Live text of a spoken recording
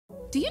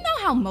Do you know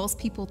how most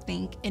people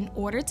think in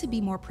order to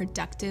be more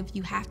productive,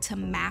 you have to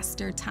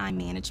master time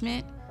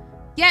management?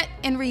 Yet,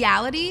 in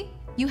reality,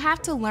 you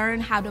have to learn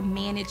how to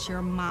manage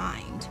your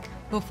mind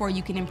before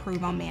you can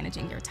improve on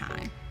managing your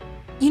time.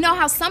 You know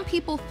how some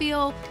people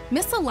feel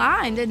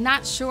misaligned and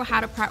not sure how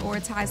to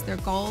prioritize their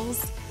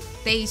goals?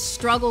 They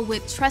struggle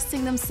with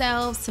trusting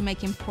themselves to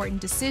make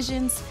important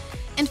decisions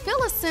and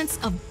feel a sense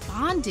of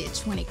bondage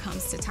when it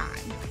comes to time.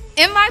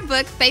 In my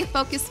book,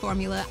 Faith-Focused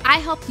Formula, I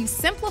help you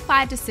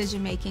simplify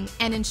decision-making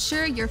and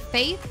ensure your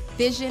faith,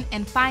 vision,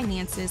 and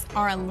finances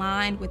are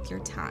aligned with your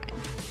time.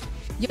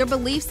 Your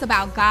beliefs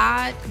about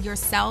God,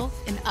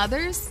 yourself, and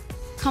others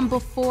come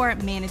before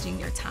managing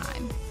your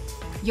time.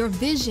 Your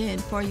vision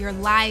for your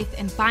life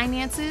and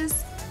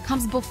finances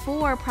comes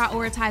before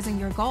prioritizing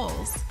your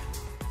goals.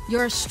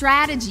 Your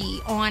strategy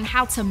on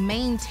how to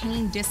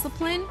maintain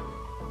discipline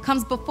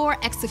comes before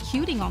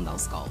executing on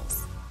those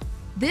goals.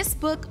 This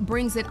book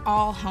brings it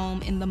all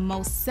home in the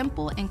most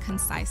simple and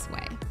concise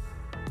way.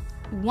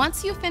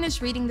 Once you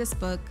finish reading this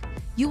book,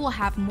 you will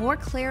have more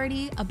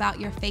clarity about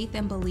your faith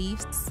and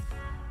beliefs,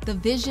 the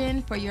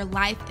vision for your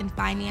life and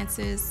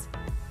finances,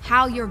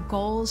 how your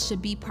goals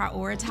should be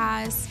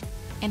prioritized,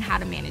 and how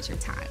to manage your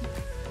time.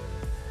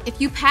 If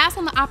you pass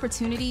on the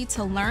opportunity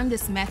to learn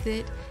this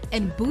method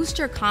and boost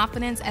your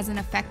confidence as an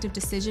effective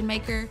decision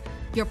maker,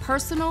 your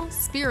personal,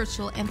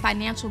 spiritual, and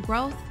financial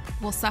growth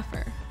will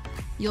suffer.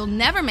 You'll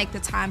never make the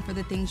time for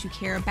the things you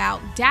care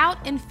about. Doubt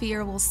and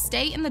fear will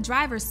stay in the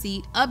driver's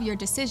seat of your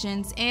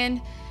decisions,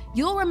 and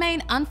you'll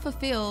remain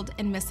unfulfilled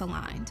and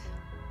misaligned.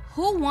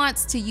 Who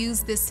wants to use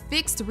this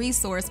fixed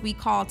resource we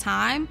call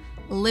time,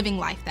 living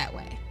life that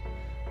way?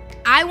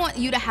 I want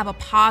you to have a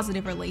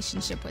positive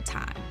relationship with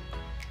time.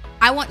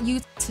 I want you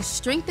to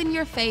strengthen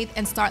your faith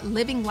and start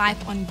living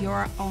life on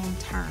your own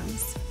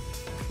terms.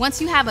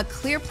 Once you have a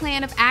clear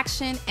plan of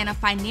action and a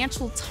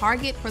financial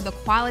target for the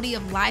quality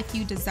of life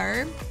you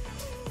deserve,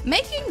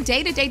 making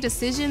day-to-day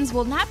decisions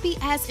will not be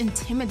as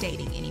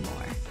intimidating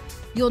anymore.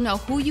 You'll know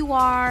who you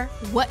are,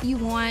 what you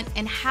want,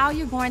 and how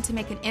you're going to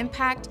make an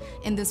impact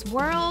in this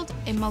world,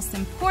 and most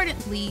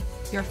importantly,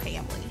 your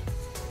family.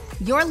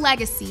 Your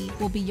legacy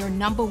will be your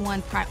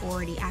 #1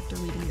 priority after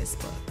reading this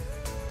book.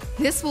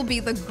 This will be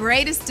the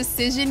greatest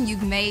decision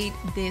you've made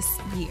this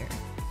year.